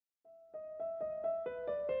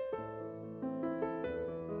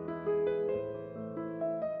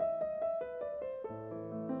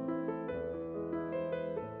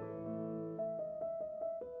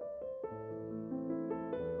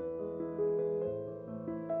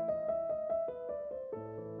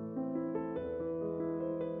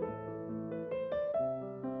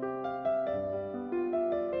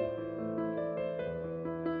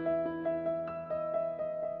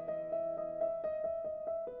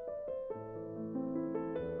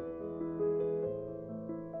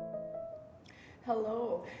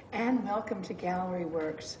Hello, and welcome to Gallery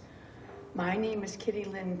Works. My name is Kitty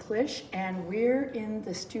Lynn Klisch, and we're in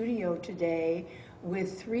the studio today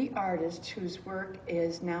with three artists whose work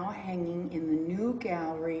is now hanging in the new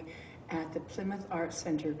gallery at the Plymouth Arts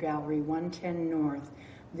Center, Gallery 110 North.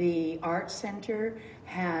 The Art Center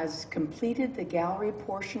has completed the gallery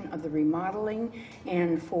portion of the remodeling,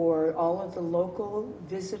 and for all of the local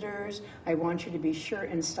visitors, I want you to be sure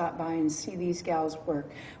and stop by and see these gals work.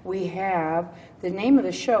 We have, the name of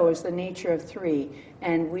the show is The Nature of Three,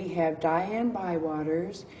 and we have Diane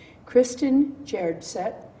Bywaters, Kristen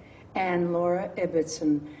Jerdset, and Laura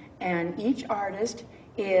Ibbotson. And each artist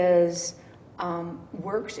is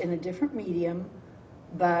works in a different medium,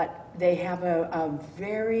 but they have a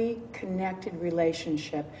very connected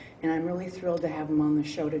relationship, and I'm really thrilled to have them on the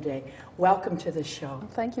show today. Welcome to the show.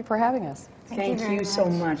 Thank you for having us. Thank you so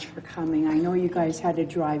much for coming. I know you guys had to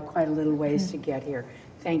drive quite a little ways to get here.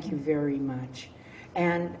 Thank you very much.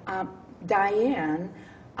 And Diane,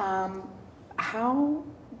 how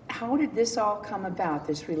did this all come about,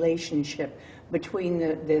 this relationship between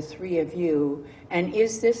the three of you? And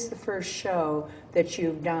is this the first show that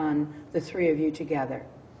you've done, the three of you together?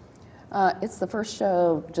 It's the first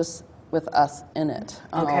show just with us in it.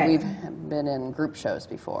 Okay. We've been in group shows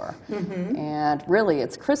before. Mm-hmm. And really,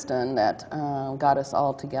 it's Kristen that got us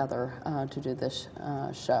all together to do this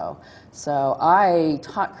show. So I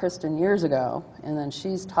taught Kristen years ago, and then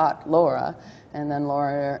she's taught Laura, and then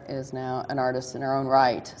Laura is now an artist in her own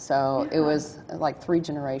right. So it was like 3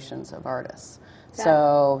 generations of artists.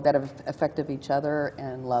 So that have affected each other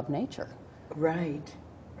and love nature. Right,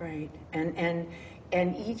 right.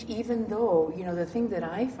 And each, even though, you know, the thing that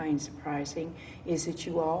I find surprising is that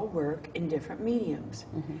you all work in different mediums.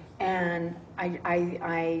 Mm-hmm. And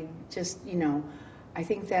I just, you know, I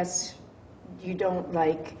think that's, you don't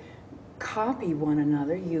like copy one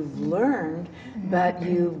another. You've learned, but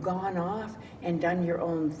you've gone off and done your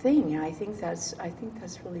own thing. And I think that's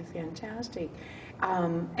really fantastic.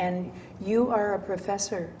 And you are a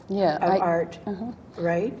professor of art,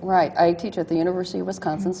 right? Right. I teach at the University of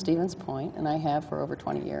Wisconsin, Stevens Point, and I have for over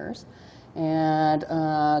 20 years. And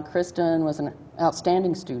Kristen was an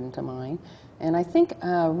outstanding student of mine. And I think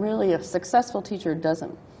really a successful teacher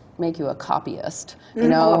doesn't make you a copyist. You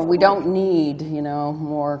know, we don't need, you know,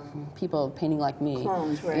 more people painting like me.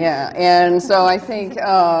 Clones, right? Yeah. And so I think,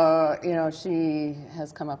 you know, she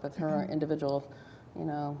has come up with her individual, you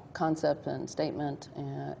know, concept and statement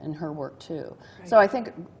in her work too. Right. So I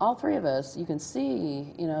think all three of us, you can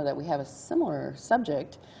see, you know, that we have a similar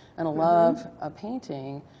subject and a love of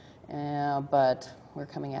painting, but we're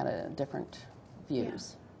coming at it at different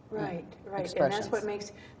views. Yeah. Right, right, and that's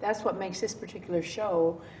what makes this particular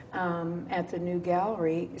show at the new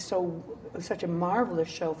gallery such a marvelous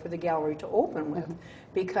show for the gallery to open with,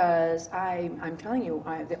 because I'm telling you,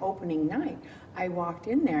 the opening night, I walked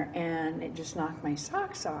in there and it just knocked my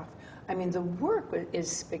socks off. I mean, the work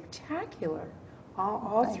is spectacular.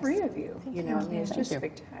 All three of you, you know, I mean, it's just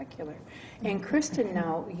spectacular. And Kristen,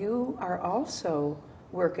 now you are also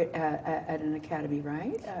work at an academy,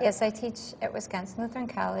 right? Yes, I teach at Wisconsin Lutheran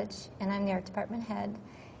College, and I'm the art department head,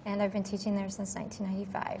 and I've been teaching there since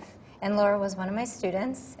 1995. And Laura was one of my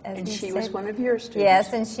students. And she was one of your students.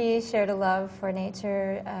 Yes, and she shared a love for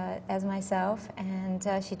nature as myself, and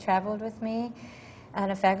she traveled with me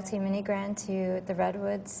on a faculty mini grant to the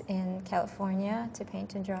Redwoods in California to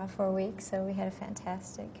paint and draw for a week, so we had a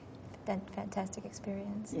fantastic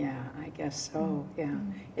experience. Yeah, I guess so, yeah.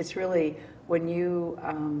 It's really, when you,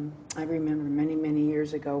 I remember many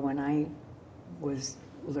years ago when I was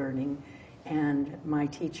learning, and my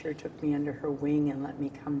teacher took me under her wing and let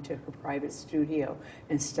me come to her private studio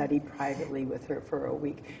and study privately with her for a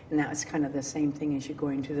week. And that was kind of the same thing as you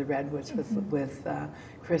going to the Redwoods with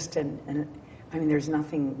Kristen. And I mean, there's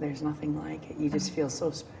nothing like it. You just feel so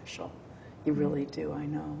special. You really do, I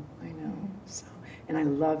know. So. And I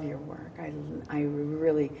love your work. I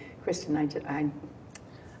really, Kristen,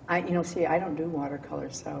 you know, see, I don't do watercolor,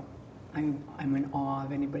 so I'm in awe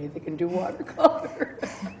of anybody that can do watercolor.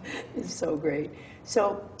 It's so great.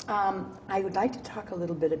 So I would like to talk a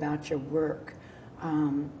little bit about your work.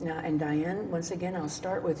 Now, and Diane, once again, I'll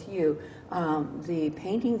start with you. The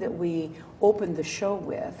painting that we opened the show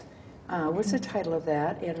with, what's the title of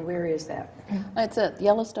that, and where is that? It's at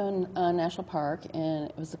Yellowstone National Park, and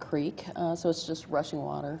it was a creek, so it's just rushing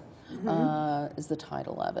water. is the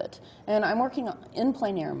title of it. And I'm working in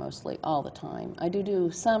plein air mostly all the time. I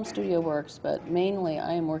do some studio works, but mainly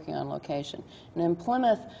I am working on location. And in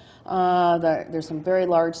Plymouth, there's some very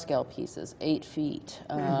large scale pieces, 8 feet,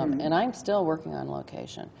 and I'm still working on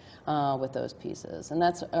location with those pieces. And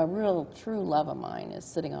that's a real true love of mine, is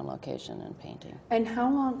sitting on location and painting. And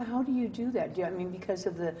how do you do that? I mean, because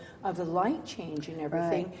of the light change and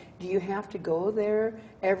everything, Right. do you have to go there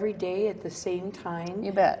every day at the same time?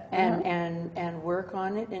 You bet. And work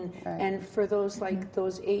on it, and Right. and for those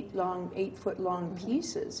those 8-foot long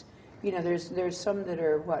pieces, you know, there's some that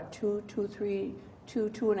are what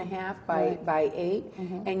 2.5 by 8,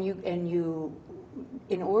 and you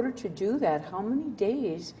in order to do that, how many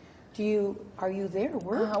days are you there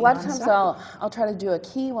working? A lot of on times site? I'll try to do a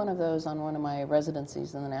key one of those on one of my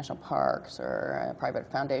residencies in the national parks or a private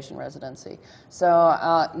foundation residency.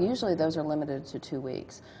 So usually those are limited to 2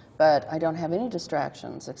 weeks. But I don't have any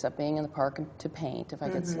distractions except being in the park to paint if I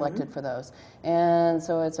get selected for those. And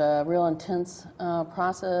so it's a real intense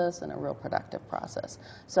process and a real productive process.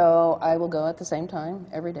 So I will go at the same time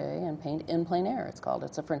every day and paint in plein air, it's called.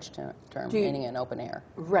 It's a French term, painting in open air.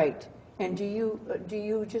 Right. And do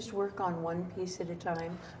you just work on one piece at a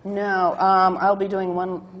time? No, I'll be doing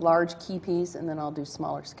one large key piece, and then I'll do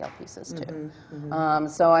smaller scale pieces too.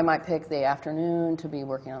 So I might pick the afternoon to be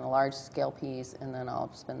working on a large scale piece, and then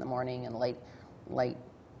I'll spend the morning and late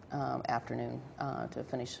afternoon to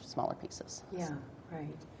finish smaller pieces. Yeah,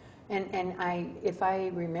 right. And if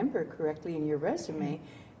I remember correctly in your resume,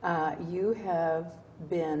 you have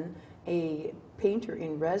been a painter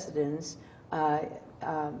in residence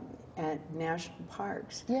at national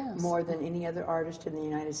parks, Yes. more than any other artist in the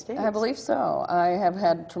United States. I believe so. I have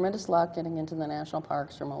had tremendous luck getting into the national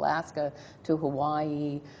parks, from Alaska to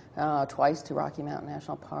Hawaii, twice to Rocky Mountain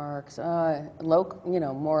National Parks. Local,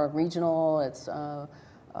 more regional. It's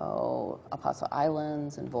Apostle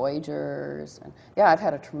Islands and Voyagers, and yeah, I've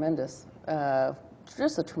had a tremendous time,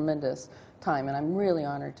 and I'm really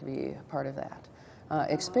honored to be a part of that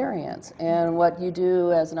experience. And what you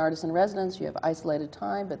do as an artist in residence, you have isolated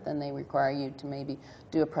time, but then they require you to maybe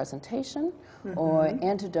do a presentation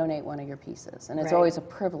and to donate one of your pieces. And it's Right. always a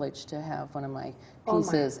privilege to have one of my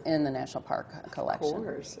pieces in the National Park collection.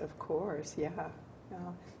 Of course, yeah.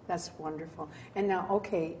 No, that's wonderful. And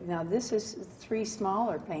now this is 3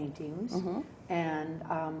 smaller paintings, and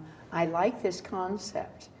I like this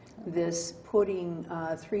concept, this putting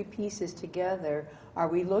 3 pieces together. Are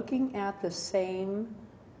we looking at the same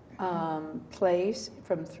place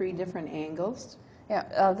from 3 different angles?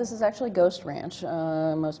 Yeah, this is actually Ghost Ranch.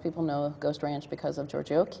 Most people know Ghost Ranch because of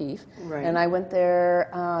Georgia O'Keeffe. Right. And I went there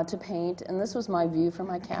to paint, and this was my view from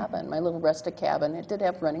my cabin, my little rustic cabin. It did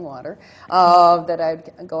have running water that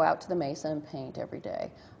I'd go out to the mesa and paint every day,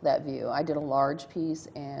 that view. I did a large piece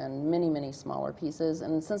and many, many smaller pieces,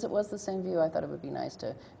 and since it was the same view, I thought it would be nice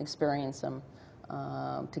to experience them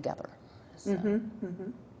together. So.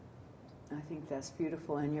 I think that's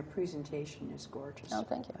beautiful, and your presentation is gorgeous. Oh,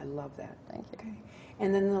 thank you. I love that. Thank you. Okay.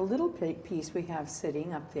 And then the little piece we have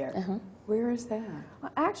sitting up there, where is that?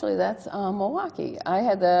 Well, actually, that's Milwaukee. I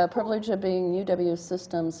had the privilege of being UW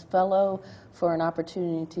Systems Fellow for an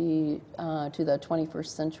opportunity to the 21st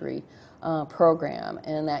Century program,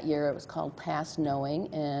 and that year it was called Past Knowing,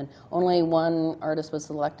 and only one artist was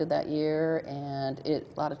selected that year, and it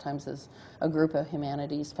a lot of times is a group of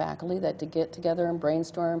humanities faculty that to get together and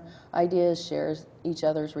brainstorm ideas, share each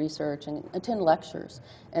other's research, and attend lectures.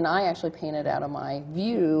 And I actually painted out of my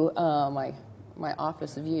view, my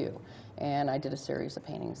office view, and I did a series of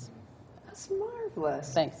paintings. That's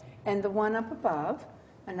marvelous. Thanks. And the one up above,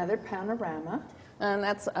 another panorama. And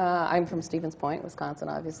that's, I'm from Stevens Point, Wisconsin,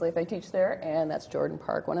 obviously, if I teach there, and that's Jordan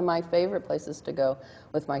Park, one of my favorite places to go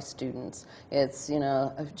with my students. It's,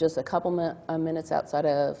 just a couple minutes outside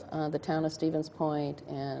of the town of Stevens Point,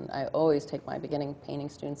 and I always take my beginning painting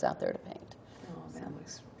students out there to paint.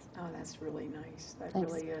 That's really nice. That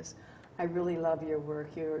Thanks. really is. I really love your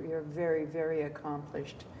work. You're very, very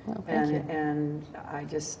accomplished. Well, thank you. And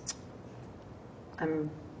I'm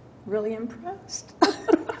really impressed.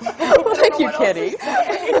 Well, thank you, Kitty.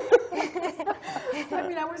 I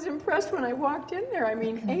mean, I was impressed when I walked in there. I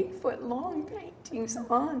mean, 8-foot long paintings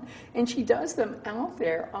on, and she does them out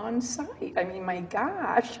there on site. I mean, my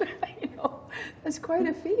gosh, that's quite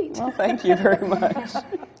a feat. Well, thank you very much.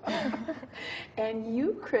 And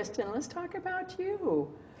you, Kristen, let's talk about you.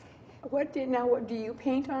 What do you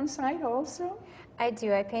paint on site also? I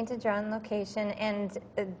do. I paint and draw on location, and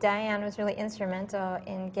Diane was really instrumental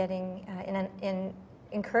in getting in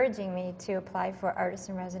encouraging me to apply for artist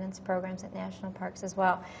in residence programs at national parks as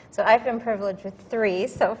well. So I've been privileged with 3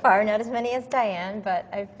 so far, not as many as Diane, but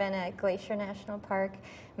I've been at Glacier National Park,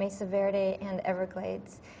 Mesa Verde, and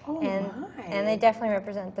Everglades. Oh, and they definitely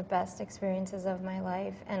represent the best experiences of my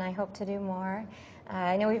life, and I hope to do more.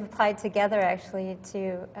 I know we've applied together actually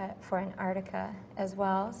for Antarctica as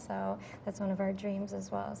well, so that's one of our dreams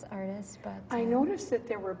as well as artists. But I noticed that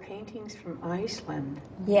there were paintings from Iceland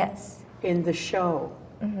yes. in the show.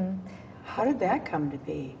 How did that come to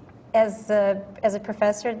be? As a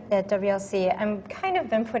professor at WLC, I'm kind of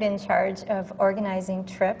been put in charge of organizing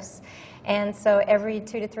trips, and so every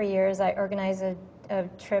 2 to 3 years I organize a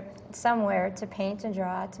trip somewhere to paint and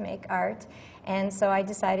draw, to make art. And so I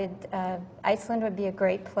decided Iceland would be a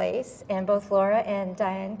great place, and both Laura and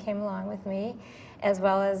Diane came along with me, as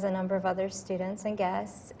well as a number of other students and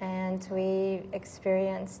guests, and we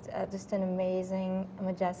experienced just an amazing,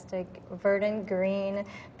 majestic, verdant green,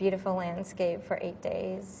 beautiful landscape for 8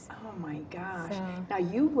 days. Oh my gosh. So, now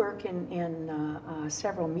you work in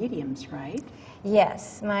several mediums, right?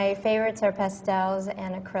 yes, my favorites are pastels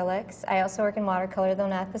and acrylics. I also work in watercolor, though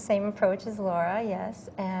not the same approach as Laura, yes.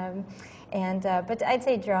 But I'd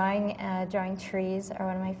say drawing trees are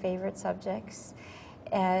one of my favorite subjects.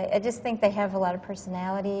 I just think they have a lot of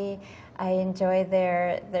personality. I enjoy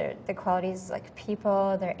the qualities like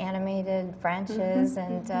people, their animated branches,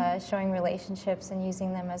 and showing relationships and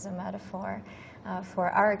using them as a metaphor for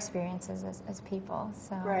our experiences as people.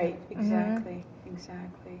 So, Right, exactly,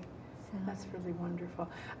 exactly. That's really wonderful.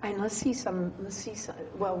 And let's see some,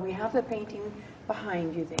 well, we have the painting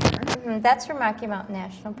behind you there. That's from Rocky Mountain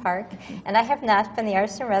National Park, and I have not been the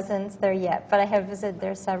artist in residence there yet, but I have visited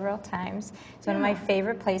there several times. It's one of my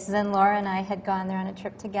favorite places, and Laura and I had gone there on a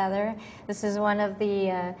trip together. This is one of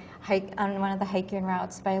the on one of the hiking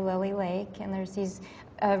routes by Lily Lake, and there's these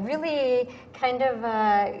really kind of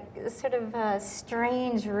sort of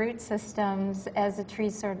strange root systems as the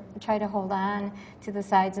trees sort of try to hold on to the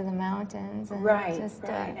sides of the mountains. And Right, just,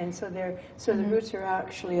 right. And so the roots are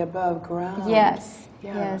actually above ground. Yes.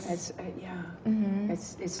 Yeah. Yes.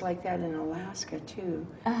 It's like that in Alaska too.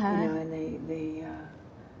 Uh-huh. You know, and they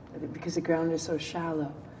because the ground is so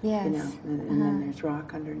shallow. Yes. You know, and then there's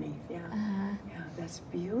rock underneath. Yeah. Yeah. That's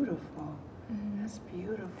beautiful. That's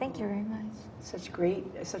beautiful. Thank you very much. Such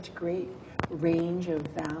a great range of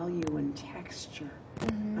value and texture.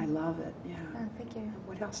 I love it. Yeah. Oh, thank you.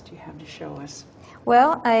 What else do you have to show us?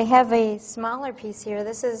 Well, I have a smaller piece here.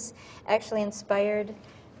 This is actually inspired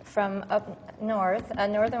from up north,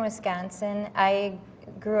 northern Wisconsin. I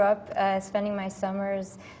grew up spending my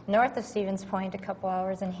summers north of Stevens Point, a couple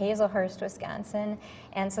hours in Hazelhurst, Wisconsin.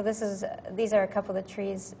 And so these are a couple of the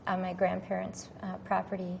trees on my grandparents'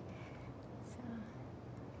 property.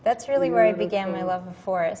 That's really where I began my love of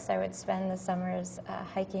forests. I would spend the summers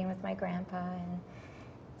hiking with my grandpa.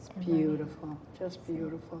 It's beautiful, just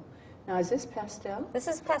beautiful. Now, is this pastel? This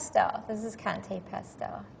is pastel. This is Conte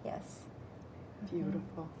pastel, yes.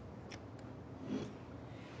 Beautiful.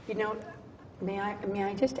 You know, may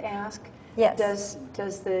I just ask? Yes.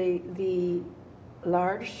 Does the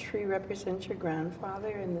large tree represent your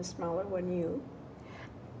grandfather and the smaller one you?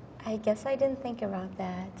 I guess I didn't think about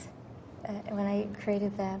that when I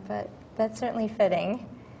created that, but that's certainly fitting.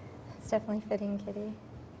 It's definitely fitting, Kitty.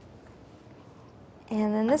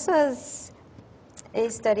 And then this was a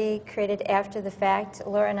study created after the fact.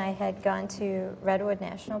 Laura and I had gone to Redwood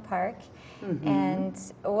National Park, and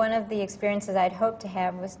one of the experiences I'd hoped to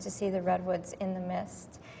have was to see the redwoods in the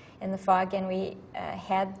mist, in the fog, and we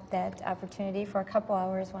had that opportunity for a couple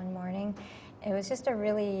hours one morning. It was just a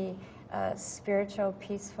really spiritual,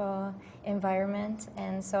 peaceful environment,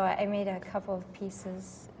 and so I made a couple of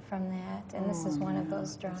pieces from that, and this is one of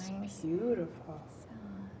those drawings. That's beautiful.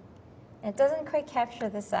 It doesn't quite capture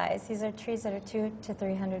the size. These are trees that are 200 to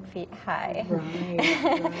 300 feet high,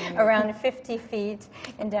 Right. around 50 feet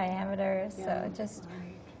in diameter. Yeah, So just,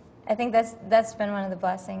 right. I think that's been one of the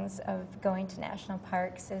blessings of going to national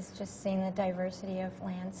parks, is just seeing the diversity of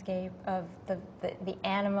landscape, of the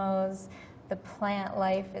animals. The plant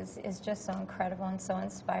life is just so incredible and so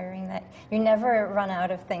inspiring that you never run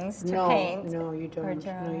out of things to paint. No, you or don't.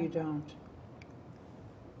 draw. No, you don't.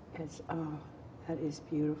 It's that is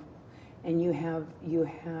beautiful. And you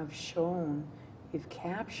have shown, you've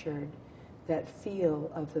captured that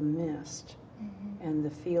feel of the mist and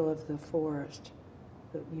the feel of the forest,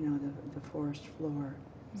 the forest floor.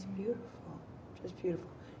 It's beautiful, just beautiful.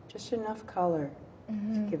 Just enough color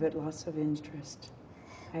to give it lots of interest.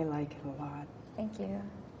 I like it a lot. Thank you.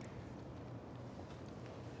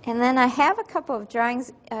 And then I have a couple of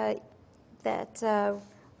drawings that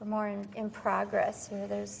were more in progress here.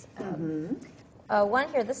 There's One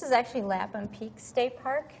here, this is actually Lapham Peak State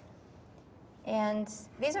Park. And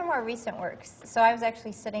these are more recent works. So I was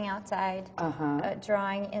actually sitting outside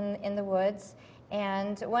drawing in the woods.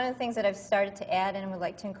 And one of the things that I've started to add and would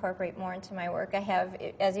like to incorporate more into my work, I have,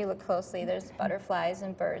 as you look closely, there's butterflies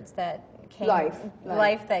and birds that came,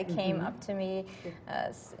 life that came up to me,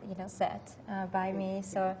 set by me.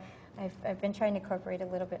 So I've been trying to incorporate a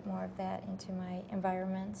little bit more of that into my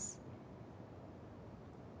environments.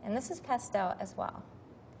 And this is pastel as well.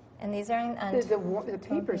 And these are on the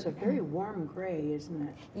paper's a very warm gray, isn't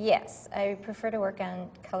it? Yes, I prefer to work on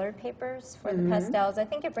colored papers for the pastels. I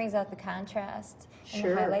think it brings out the contrast and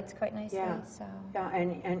the highlights quite nicely. Yeah, so.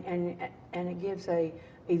 and it gives a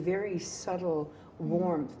very subtle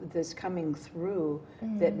warmth that's coming through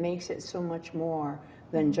that makes it so much more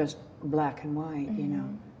than just black and white. You know,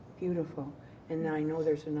 beautiful. And I know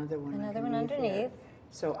there's another one. Another one underneath. There.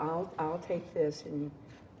 So I'll take this and.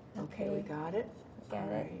 Okay, we got it. Got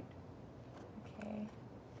it. Right. Okay.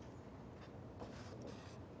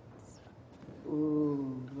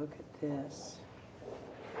 Ooh, look at this.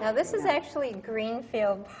 Now this is actually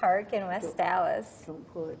Greenfield Park in West Dallas. Don't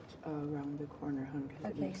pull it around the corner, hon,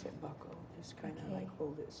 because it makes it buckle. Just kind of like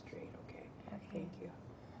hold it straight, okay? Thank you.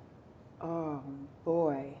 Oh,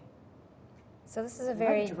 boy. So this is a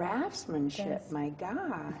very... What draftsmanship, my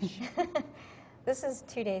gosh. This is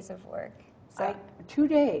 2 days of work. So 2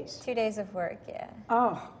 days? 2 days of work, yeah.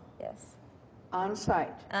 Oh. Yes. On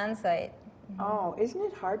site? On site. Oh, isn't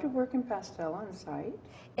it hard to work in pastel on site?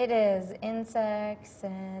 It is. Insects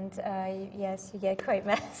and, yes, you get quite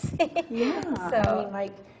messy. Yeah. So, I mean,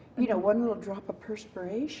 like, you know, one little drop of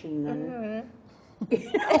perspiration and...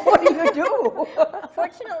 What do you do?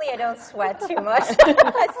 Fortunately, I don't sweat too much.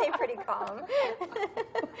 I stay pretty calm.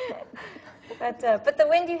 But the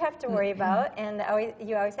wind you have to worry about, and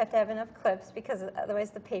you always have to have enough clips because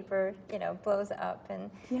otherwise the paper, blows up,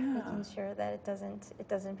 and making sure that it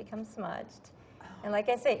doesn't become smudged. And like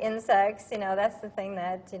I say, insects, that's the thing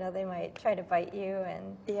that, they might try to bite you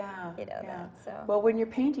and, that, so. Well, when you're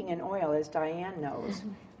painting in oil, as Diane knows,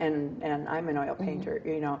 and I'm an oil painter,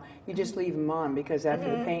 you just leave them on because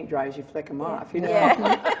after the paint dries, you flick them off,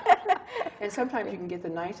 Yeah. And sometimes you can get the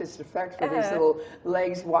nicest effect for these little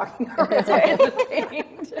legs walking around in the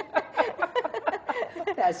paint.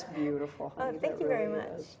 That's beautiful, honey. Thank you very much.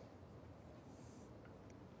 Is.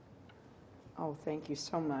 Oh, thank you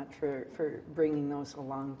so much for bringing those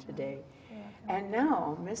along today. And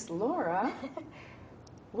now, Miss Laura,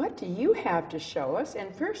 what do you have to show us?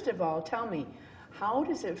 And first of all, tell me, how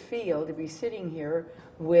does it feel to be sitting here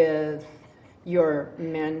with your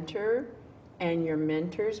mentor and your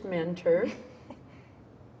mentor's mentor?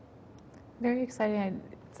 Very exciting.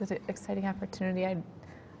 It's an exciting opportunity. I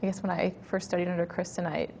guess when I first studied under Kristen,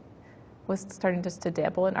 I was starting just to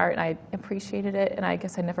dabble in art, and I appreciated it, and I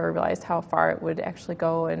guess I never realized how far it would actually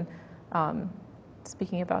go. And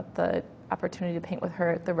speaking about the opportunity to paint with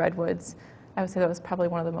her at the Redwoods, I would say that was probably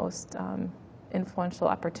one of the most influential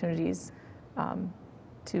opportunities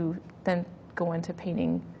to then go into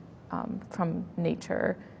painting from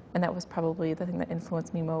nature, and that was probably the thing that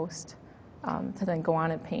influenced me most to then go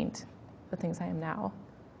on and paint the things I am now.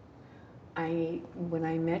 When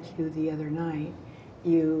I met you the other night,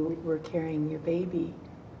 you were carrying your baby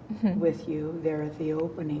with you there at the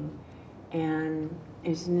opening, and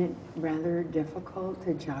isn't it rather difficult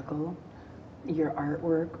to juggle your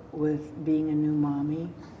artwork with being a new mommy?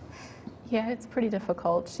 Yeah, it's pretty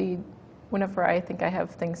difficult. Whenever I think I have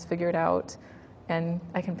things figured out and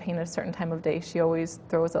I can paint at a certain time of day, she always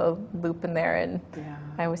throws a loop in there, and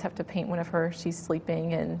I always have to paint whenever she's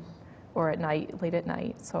sleeping or at night, late at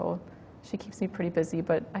night. So she keeps me pretty busy,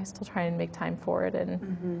 but I still try and make time for it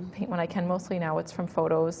and paint when I can. Mostly now it's from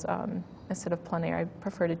photos instead of plein air. I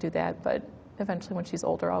prefer to do that, but eventually when she's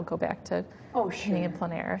older, I'll go back to painting in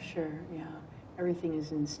plein air. Sure, yeah. Everything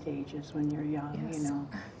is in stages when you're young, Yes.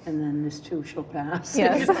 and then this too shall pass.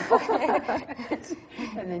 Yes.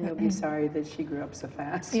 And then you'll be sorry that she grew up so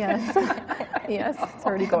fast. Yes. Yes, it's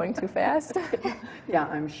already going too fast. Yeah,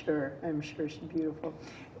 I'm sure she's beautiful.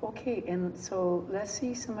 Okay, and so let's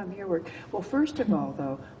see some of your work. Well, first of all,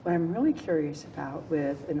 though, what I'm really curious about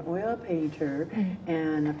with an oil painter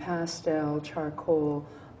and a pastel charcoal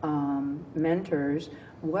mentors,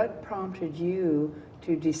 what prompted you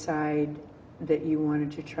to decide that you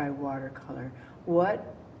wanted to try watercolor?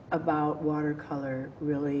 What about watercolor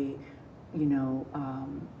really,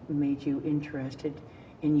 made you interested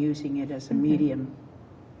in using it as a medium?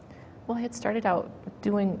 Well, I had started out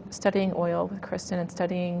studying oil with Kristen and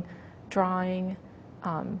studying drawing,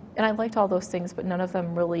 and I liked all those things, but none of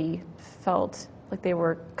them really felt like they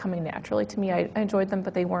were coming naturally to me. I enjoyed them,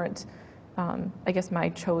 but they weren't I guess, my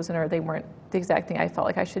chosen, or they weren't the exact thing I felt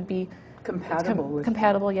like I should be Compatible with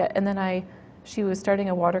compatible yet. And then she was starting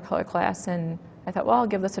a watercolor class, and I thought, well, I'll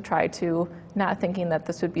give this a try too, not thinking that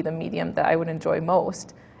this would be the medium that I would enjoy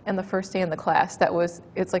most. And the first day in the class,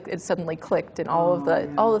 it's like it suddenly clicked, and all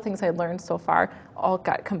the things I learned so far all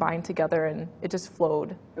got combined together, and it just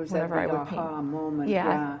flowed. It was whenever that big I would aha paint. moment.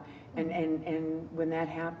 Yeah. And when that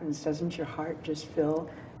happens, doesn't your heart just fill?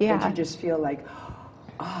 Yeah. Don't you just feel like,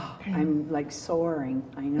 oh, I'm like soaring?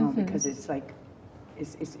 I know, because it's like,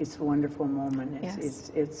 it's a wonderful moment.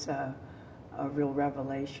 It's a real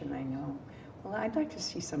revelation, I know. Well, I'd like to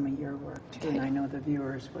see some of your work too, and I know the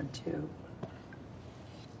viewers would too.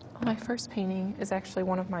 My first painting is actually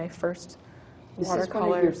one of my first watercolors. This is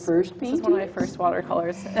one of your first paintings? This is one of my first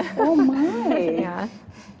watercolors. Oh my! Yeah.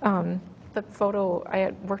 The photo, I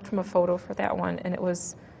had worked from a photo for that one, and it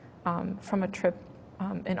was from a trip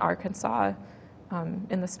in Arkansas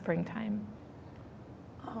in the springtime.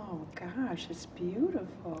 Oh gosh, it's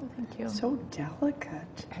beautiful. Thank you. So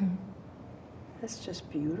delicate. That's just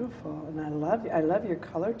beautiful, and I love your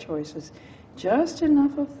color choices. Just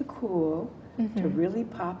enough of the cool to really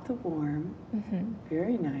pop the warm.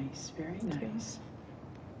 Very nice, very nice.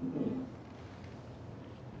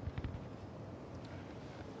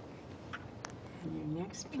 And your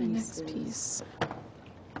next piece. My next piece.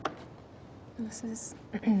 This is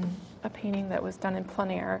a painting that was done in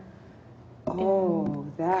plein air. Oh,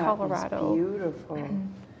 that Colorado. is beautiful.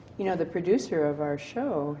 You know, the producer of our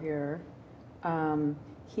show here,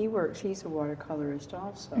 he's a watercolorist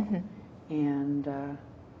also. And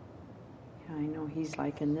I know he's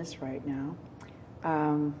liking this right now.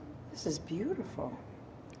 This is beautiful.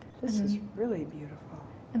 This is really beautiful.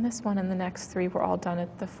 And this one and the next three were all done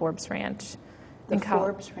at the Forbes Ranch. The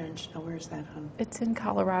Forbes Ranch, now where's that, hon? It's in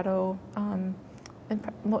Colorado.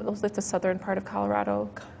 It's the southern part of Colorado.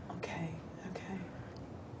 Okay.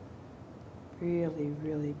 Really,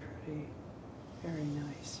 really pretty. Very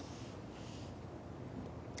nice.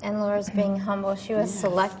 And Laura's being humble. She was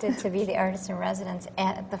selected to be the artist in residence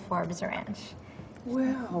at the Forbes Ranch.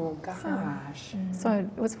 Well, gosh. So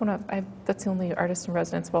it was that's the only artist in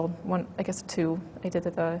residence, well, one, I guess two. I did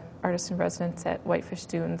the artist in residence at Whitefish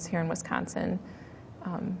Dunes here in Wisconsin.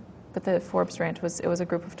 But the Forbes Ranch it was a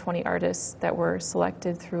group of 20 artists that were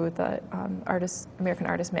selected through the American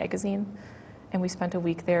Artist magazine. And we spent a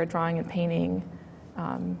week there drawing and painting.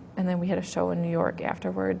 And then we had a show in New York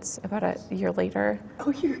afterwards, about a year later.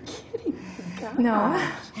 Oh, you're kidding. Gosh.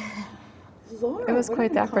 No. Laura, It was what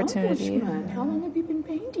quite an the opportunity. accomplishment. How long have you been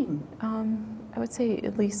painting? I would say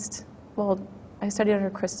at least, well, I studied under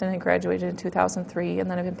Kristen and graduated in 2003, and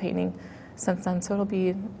then I've been painting since then, so it'll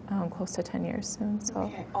be close to 10 years soon. So.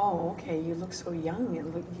 Okay. Oh, okay. You look so young. You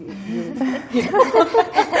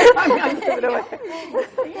I'm giving away.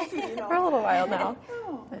 For a little while now.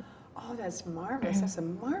 Oh, that's marvelous. That's a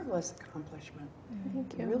marvelous accomplishment.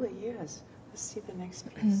 Thank you. It really is. Let's see the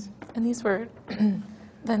next piece. And these were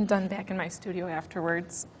then done back in my studio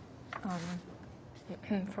afterwards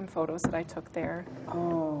from photos that I took there.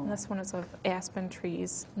 Oh. And this one is of aspen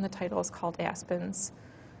trees, and the title is called Aspens.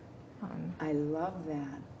 I love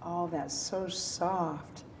that. Oh, that's so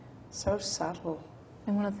soft, so subtle.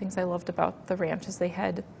 And one of the things I loved about the ranch is they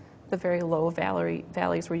had the very low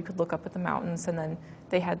valleys where you could look up at the mountains, and then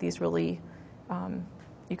they had these really,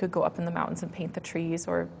 you could go up in the mountains and paint the trees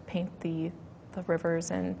or paint the rivers,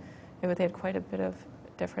 and they had quite a bit of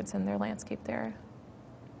difference in their landscape there.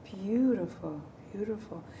 Beautiful,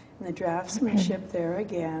 beautiful. And the draftsmanship there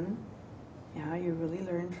again. Yeah, you really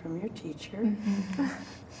learned from your teacher.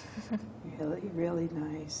 Really, really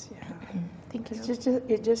nice. Yeah. Thank you.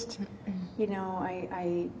 It just, you know,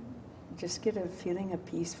 I just get a feeling of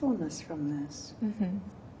peacefulness from this.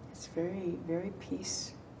 It's very, very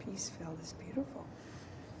peace-filled. It's beautiful.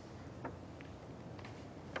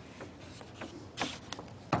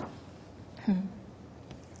 And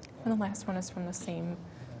the last one is from the same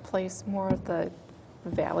place, more of the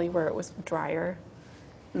valley where it was drier.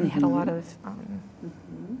 And they had a lot of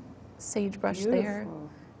sagebrush there.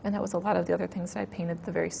 And that was a lot of the other things that I painted,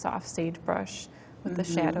 the very soft sagebrush with the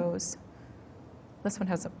shadows. This one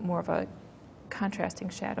has more of a contrasting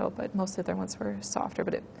shadow, but most of the other ones were softer.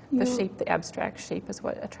 But the shape, the abstract shape, is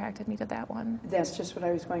what attracted me to that one. That's just what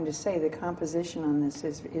I was going to say. The composition on this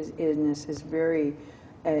is very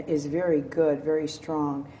good, very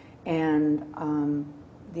strong. And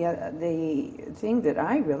the thing that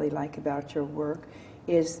I really like about your work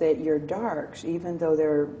is that your darks, even though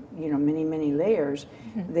they're many, many layers,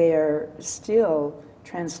 they're still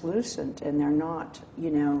translucent and they're not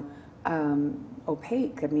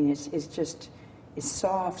opaque. I mean, it's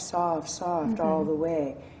soft all the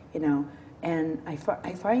way. And I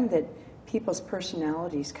find that people's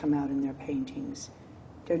personalities come out in their paintings,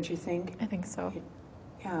 don't you think? I think so.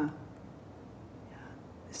 Yeah.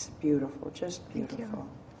 It's beautiful, just Thank you. beautiful.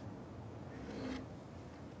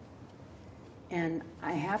 And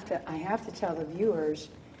I have to tell the viewers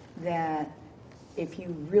that if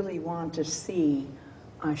you really want to see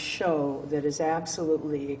a show that is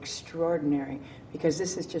absolutely extraordinary, because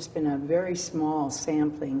this has just been a very small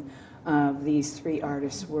sampling of these three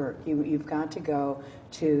artists' work, you've got to go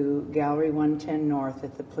to Gallery 110 North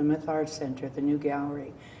at the Plymouth Arts Center, the new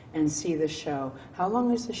gallery, and see the show. How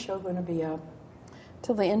long is the show going to be up?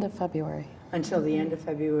 Till the end of February. Until the end of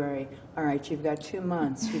February. All right, you've got 2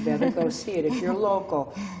 months. You better go see it. If you're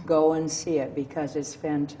local, go and see it because it's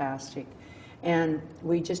fantastic. And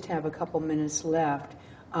we just have a couple minutes left.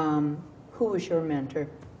 Who was your mentor?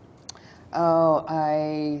 Oh,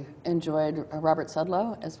 I enjoyed Robert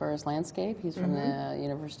Sudlow as far as landscape. He's from the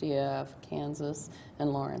University of Kansas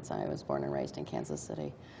in Lawrence. I was born and raised in Kansas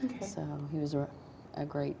City. Okay. So he was a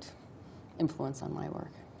great influence on my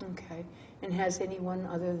work. Okay. And has anyone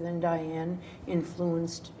other than Diane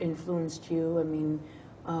influenced you? I mean,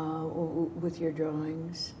 with your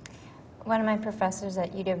drawings? One of my professors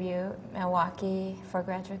at UW Milwaukee for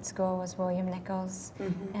graduate school was William Nichols,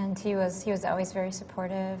 and he was always very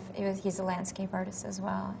supportive. He's a landscape artist as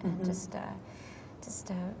well, and just a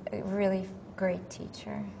really great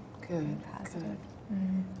teacher. Good. Positive.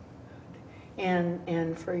 Good.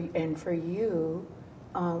 And for you,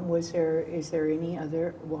 is there any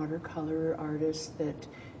other watercolor artists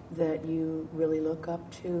that you really look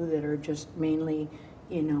up to that are just mainly,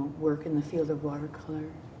 work in the field of watercolor?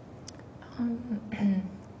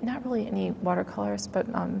 Not really any watercolors, but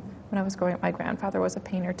when I was growing up, my grandfather was a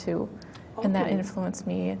painter too, and that influenced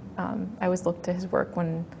me. I always looked at his work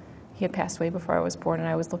when he had passed away before I was born, and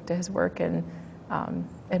I always looked at his work and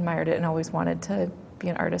admired it and always wanted to be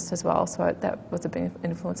an artist as well, so that was a big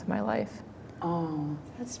influence in my life. Oh,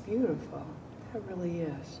 that's beautiful. That really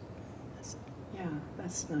is.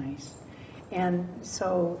 That's nice. And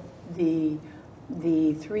so the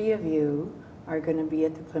three of you are going to be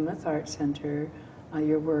at the Plymouth Arts Center.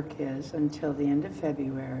 Your work is until the end of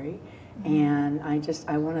February. And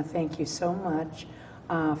I want to thank you so much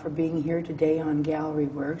for being here today on Gallery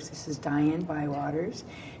Works. This is Diane Bywaters,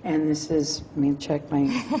 and this is, let me check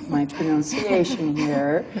my pronunciation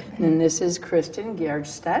here, and this is Kristen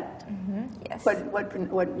Gjerstad. Yes.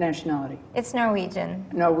 What nationality? It's Norwegian.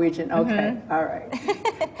 Norwegian, okay, all right.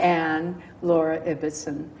 And Laura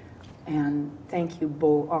Ibbotson. And thank you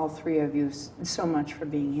both, all three of you, so much for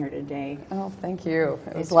being here today. Oh, thank you.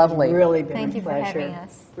 It was It's lovely. really been Thank a you for pleasure. having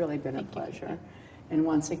us. Really been a pleasure. And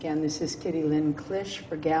once again, this is Kitty Lynn Klisch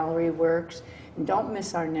for Gallery Works. And don't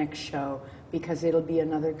miss our next show because it'll be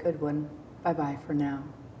another good one. Bye-bye for now.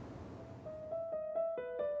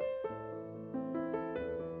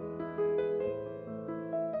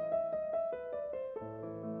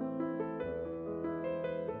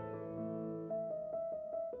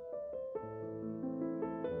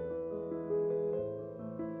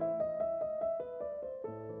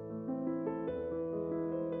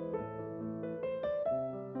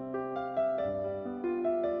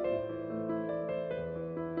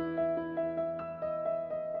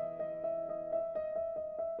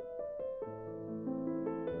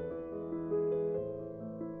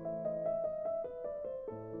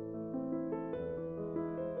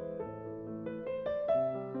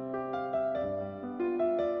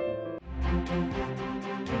 Thank you.